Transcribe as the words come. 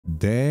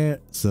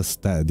there's a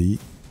study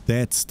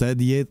that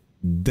studied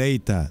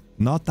data,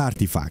 not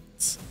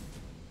artifacts.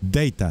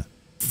 Data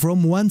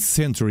from 1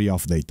 century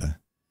of data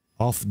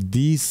of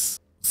these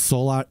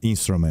solar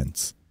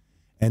instruments.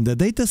 And the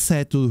data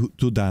said to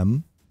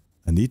them,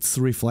 and it's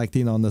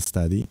reflecting on the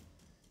study,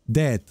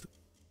 that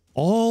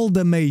all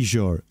the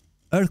major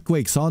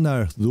earthquakes on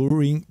Earth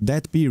during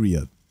that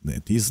period,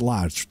 that is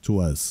large to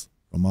us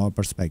from our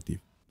perspective,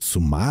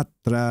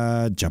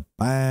 Sumatra,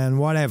 Japan,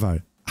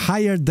 whatever,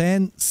 higher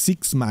than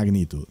 6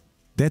 magnitude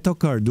that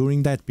occurred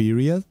during that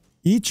period,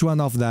 each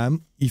one of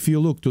them, if you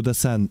look to the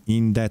sun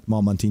in that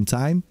moment in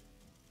time,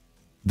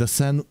 the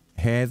sun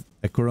had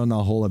a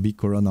coronal hole, a big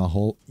coronal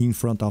hole in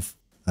front of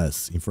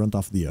us, in front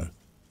of the Earth.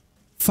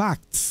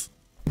 Facts.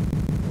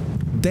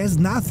 There's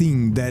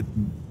nothing that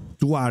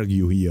to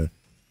argue here.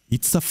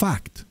 It's a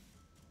fact.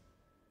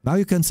 Now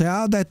you can say,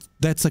 oh,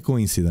 that's a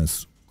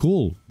coincidence.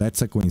 Cool,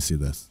 that's a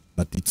coincidence.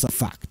 But it's a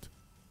fact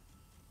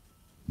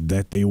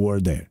that they were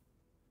there.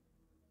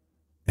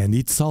 And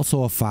it's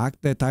also a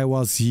fact that I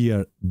was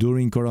here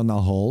during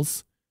coronal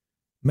holes.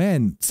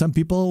 Man, some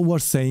people were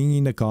saying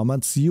in the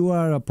comments, you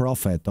are a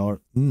prophet,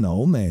 or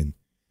no, man.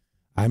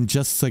 I'm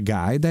just a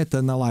guy that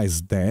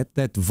analyzed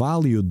that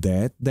valued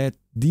that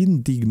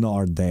didn't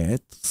ignore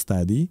that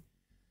study,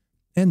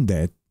 and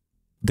that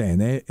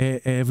then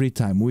every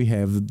time we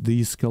have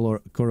these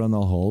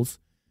coronal holes,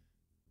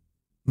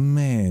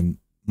 man,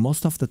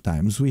 most of the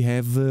times we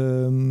have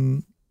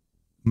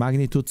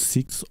magnitude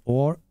 6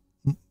 or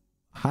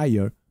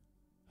higher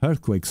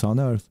earthquakes on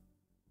Earth.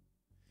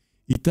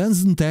 It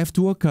doesn't have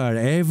to occur.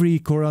 Every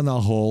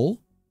coronal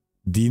hole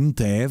didn't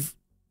have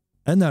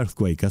an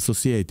earthquake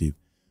associated,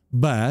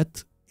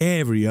 but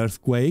every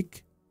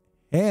earthquake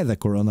had a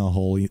coronal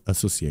hole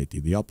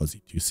associated, the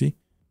opposite, you see?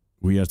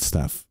 Weird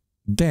stuff.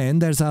 Then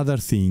there's other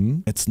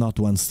thing, it's not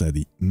one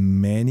study.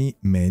 Many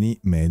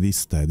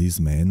studies,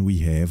 man, we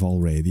have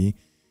already,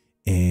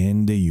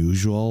 and the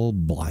usual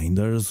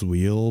blinders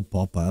will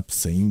pop up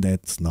saying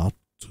that's not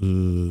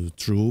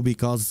true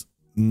because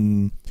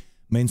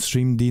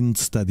mainstream didn't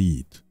study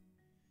it.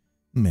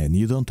 Man,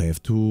 you don't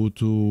have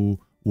to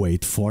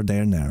wait for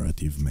their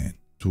narrative, man,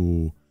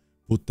 to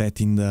put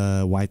that in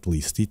the white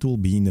list. It will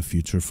be in the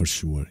future for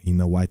sure, in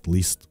a white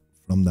list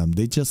from them.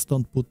 They just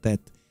don't put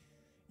that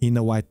in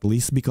a white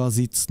list because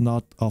it's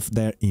not of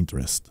their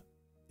interest.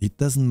 It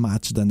doesn't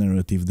match the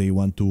narrative they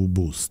want to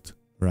boost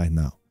right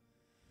now.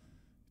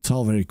 It's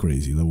all very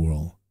crazy, the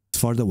world.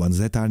 For the ones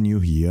that are new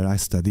here, I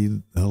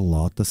studied a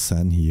lot the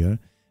sun here,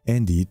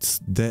 and it's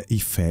the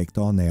effect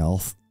on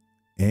health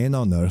and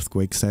on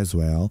earthquakes as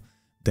well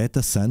that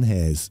the sun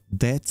has.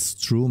 That's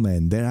true,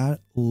 man. There are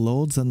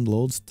loads and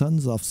loads,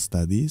 tons of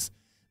studies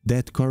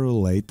that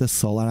correlate the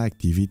solar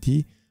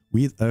activity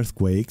with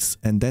earthquakes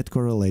and that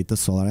correlate the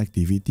solar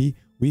activity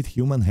with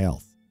human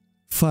health.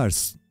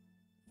 First,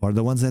 for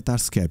the ones that are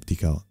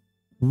skeptical,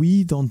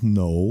 we don't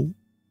know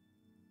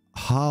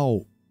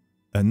how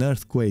an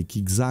earthquake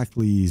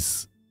exactly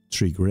is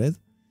triggered,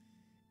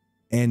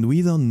 and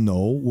we don't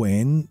know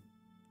when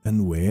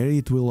and where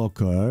it will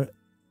occur.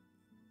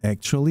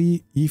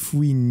 Actually, if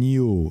we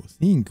knew,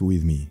 think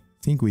with me,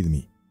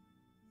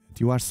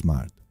 you are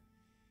smart.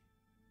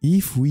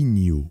 If we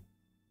knew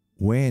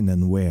when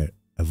and where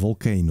a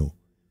volcano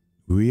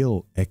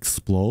will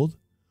explode,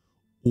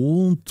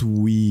 won't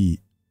we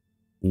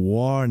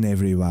warn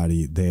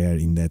everybody there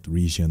in that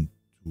region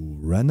to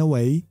run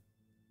away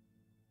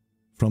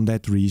from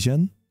that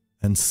region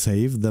and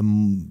save the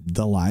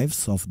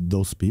lives of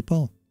those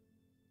people?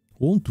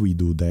 Won't we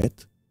do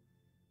that?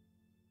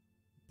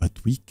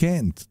 But we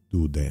can't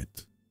do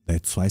that.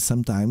 That's why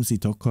sometimes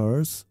it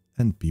occurs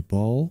and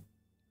people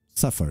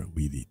suffer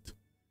with it.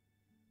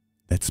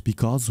 That's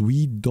because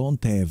we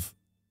don't have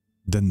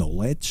the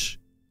knowledge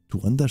to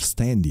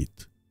understand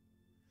it.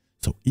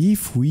 So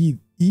if we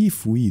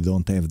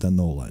don't have the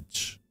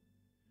knowledge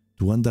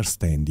to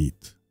understand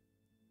it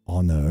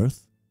on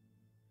Earth,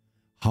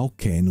 how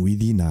can we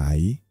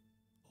deny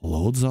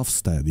loads of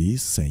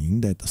studies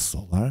saying that the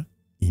solar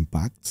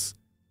impacts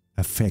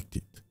affect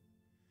it?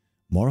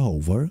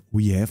 Moreover,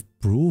 we have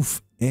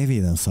proof,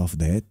 evidence of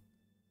that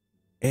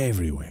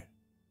everywhere.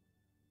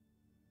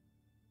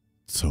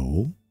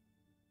 So,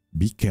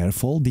 be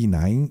careful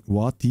denying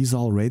what is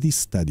already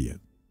studied.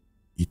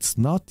 It's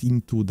not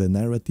into the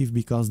narrative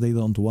because they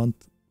don't want,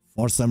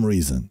 for some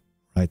reason,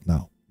 right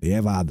now. They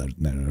have other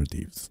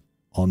narratives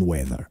on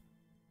weather.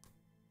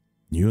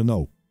 You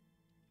know.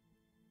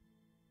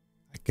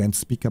 I can't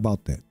speak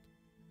about that.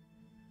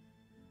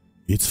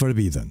 It's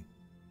forbidden.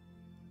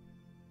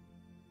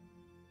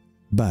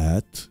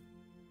 But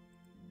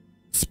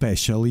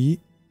especially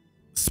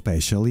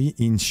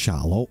in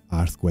shallow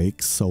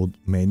earthquakes, so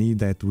many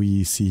that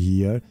we see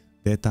here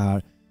that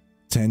are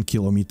 10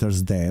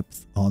 kilometers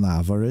depth on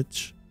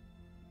average,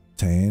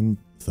 10,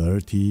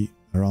 30,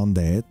 around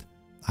that,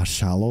 are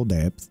shallow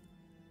depth.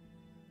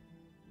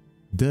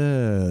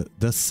 The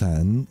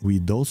sun,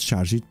 with those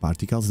charged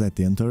particles that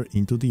enter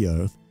into the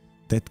earth,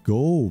 that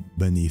go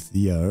beneath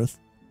the earth,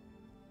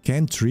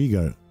 can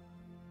trigger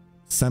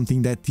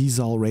something that is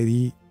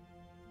already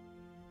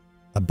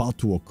about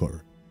to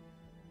occur.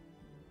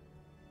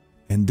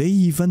 And they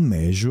even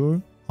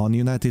measure on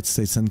United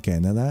States and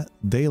Canada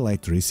the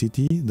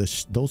electricity,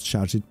 those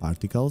charged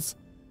particles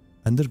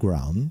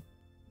underground.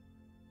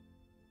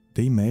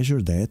 They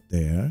measure that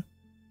there.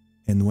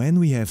 And when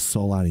we have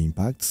solar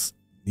impacts,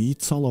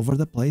 it's all over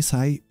the place.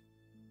 I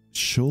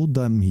showed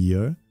them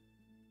here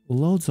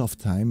loads of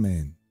time,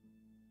 man.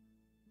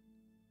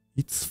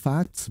 It's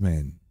facts,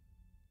 man.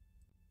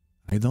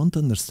 I don't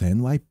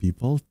understand why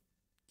people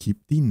keep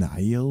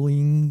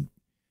denying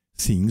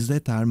things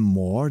that are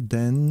more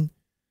than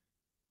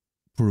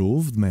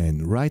proved,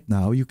 man. Right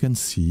now you can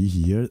see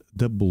here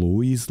the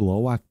blue is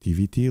low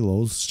activity,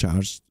 low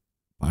charged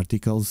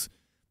particles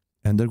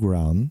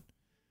underground.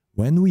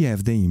 When we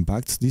have the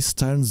impacts, this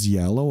turns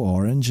yellow,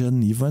 orange,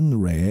 and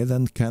even red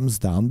and comes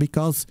down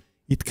because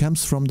it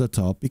comes from the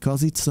top,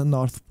 because it's the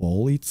North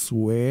Pole. It's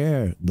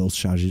where those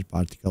charged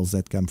particles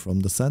that come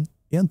from the sun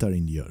enter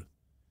in the Earth.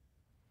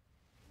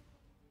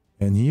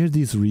 And here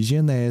this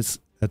region is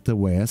at the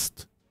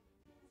west,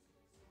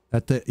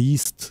 at the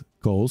east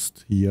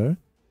coast here,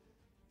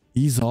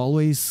 is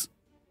always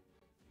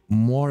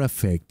more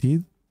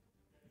affected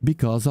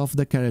because of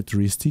the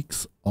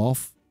characteristics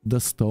of the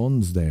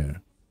stones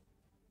there.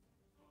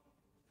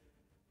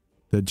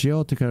 The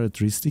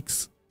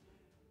geocharacteristics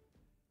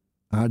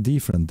are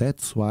different.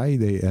 That's why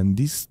they, and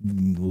this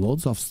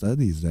loads of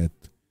studies that.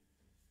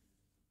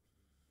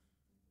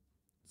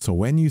 So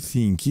when you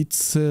think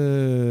it's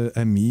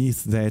a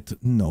myth that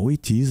no,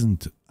 it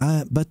isn't.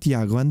 But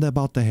Tiago, and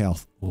about the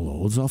health,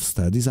 loads of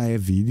studies. I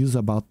have videos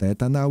about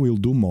that, and I will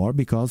do more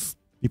because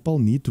people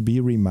need to be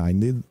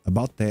reminded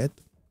about that.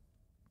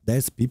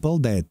 There's people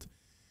that,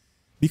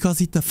 because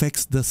it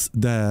affects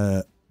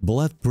the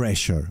blood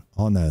pressure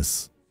on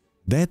us.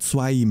 That's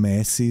why it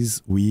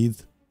messes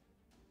with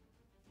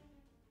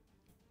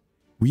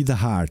the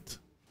heart.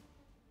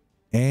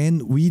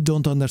 And we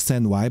don't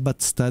understand why,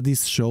 but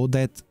studies show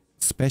that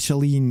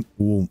especially in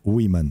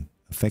women,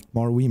 affect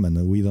more women,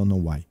 and we don't know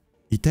why.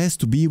 It has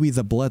to be with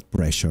the blood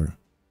pressure.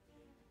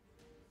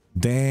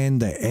 Then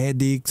the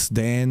headaches,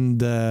 then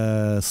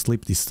the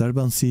sleep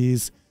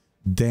disturbances,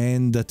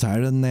 then the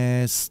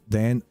tiredness,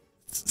 then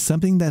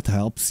something that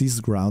helps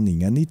is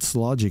grounding. And it's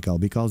logical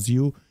because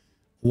you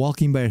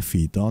walking bare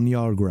feet on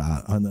your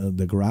on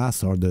the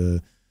grass or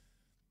the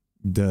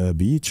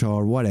beach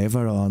or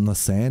whatever, on the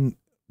sand,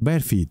 bare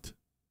feet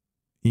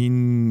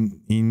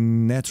in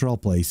natural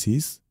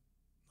places,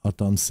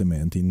 not on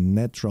cement, in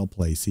natural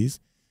places,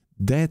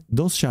 that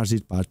those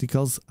charged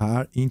particles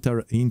are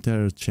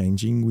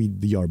interchanging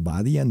with your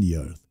body and the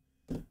earth.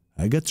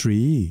 Hug a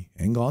tree,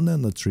 hang on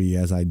a tree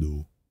as I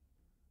do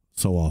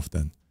so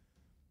often.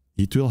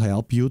 It will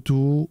help you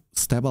to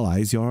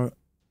stabilize your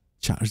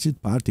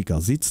charged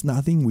particles. It's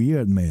nothing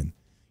weird, man.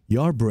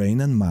 Your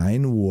brain and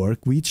mind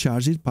work with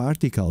charged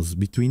particles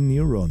between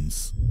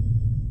neurons.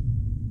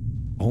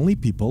 Only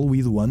people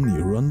with one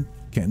neuron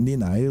can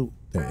deny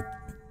that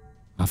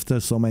after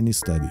so many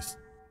studies.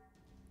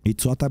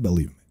 It's what I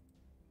believe.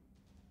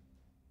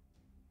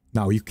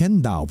 Now you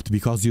can doubt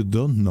because you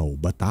don't know,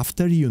 but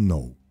after you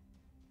know,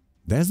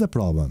 there's the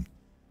problem.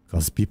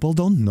 Because people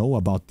don't know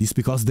about this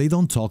because they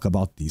don't talk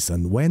about this.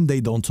 And when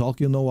they don't talk,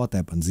 you know what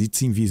happens.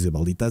 It's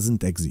invisible. It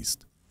doesn't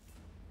exist.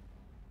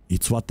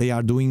 It's what they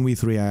are doing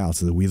with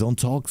reality. We don't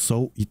talk,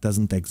 so it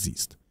doesn't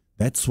exist.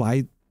 That's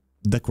why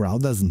the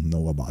crowd doesn't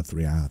know about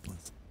reality.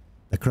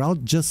 The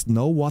crowd just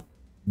know what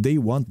they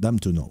want them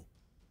to know.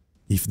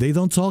 If they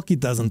don't talk, it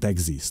doesn't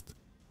exist.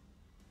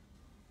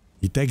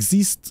 It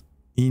exists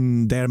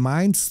in their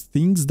minds,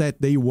 things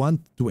that they want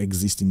to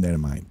exist in their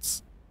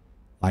minds.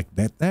 Like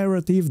that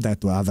narrative,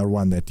 that other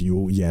one that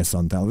you yes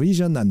on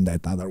television, and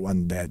that other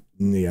one that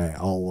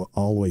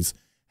always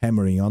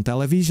hammering on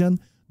television.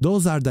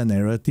 Those are the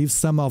narratives,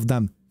 some of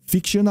them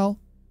fictional,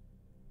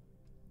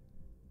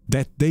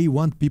 that they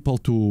want people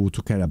to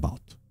care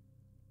about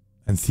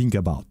and think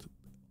about.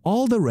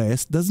 All the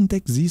rest doesn't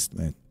exist,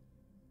 man.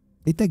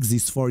 It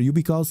exists for you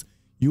because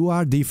you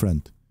are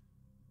different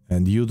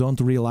and you don't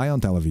rely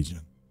on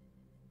television.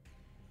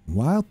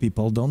 While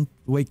people don't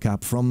wake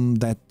up from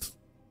that.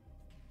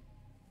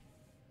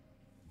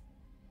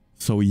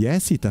 So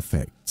yes, it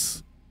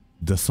affects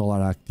the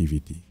solar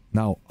activity.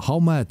 Now, how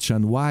much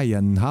and why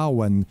and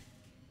how, and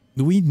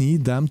we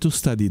need them to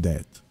study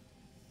that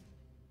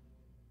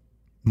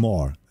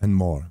more and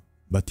more.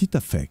 But it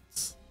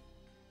affects.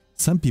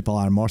 Some people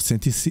are more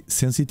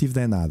sensitive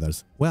than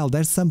others. Well,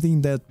 there's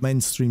something that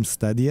mainstream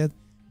study it,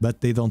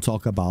 but they don't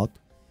talk about.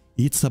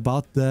 It's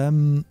about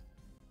the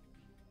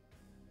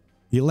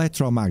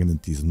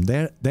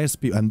electromagnetism.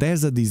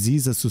 There's a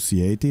disease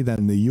associated,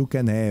 and you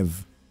can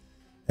have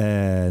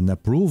an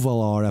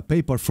approval or a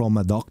paper from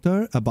a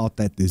doctor about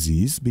that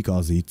disease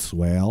because it's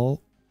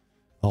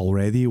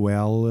already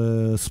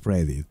well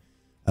spread,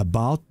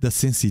 about the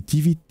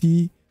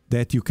sensitivity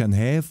that you can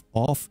have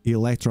of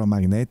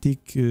electromagnetic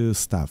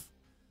stuff.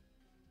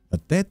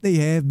 But that they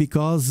have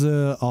because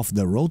of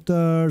the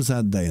rotors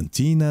and the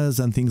antennas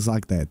and things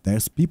like that.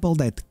 There's people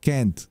that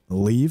can't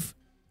live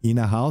in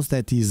a house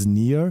that is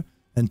near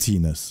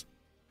antennas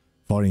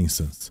for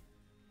instance.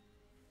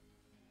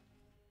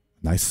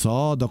 And I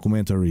saw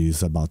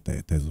documentaries about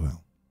that as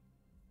well.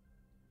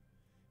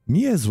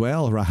 Me as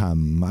well,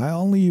 Raham. I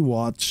only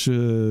watch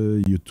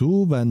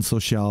YouTube and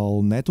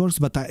social networks,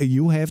 but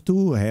you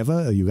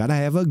gotta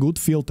have a good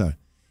filter.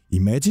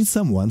 Imagine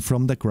someone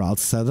from the crowd,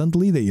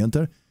 suddenly they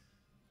enter.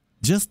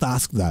 Just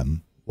ask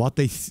them what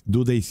they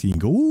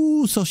think.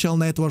 Ooh, social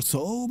networks.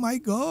 Oh my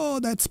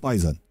God, that's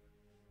poison.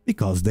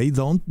 Because they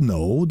don't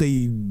know,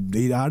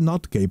 they are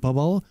not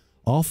capable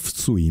of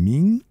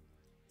swimming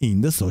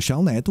in the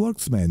social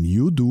networks, man.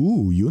 You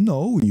do, you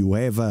know, you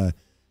have a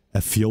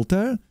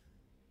filter,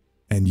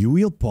 and you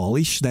will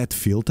polish that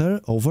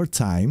filter over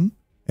time,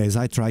 as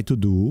I try to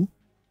do,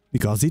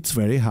 because it's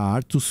very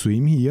hard to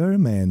swim here,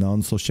 man,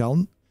 on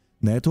social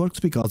networks,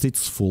 because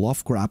it's full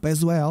of crap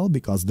as well,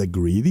 because the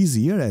greed is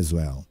here as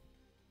well.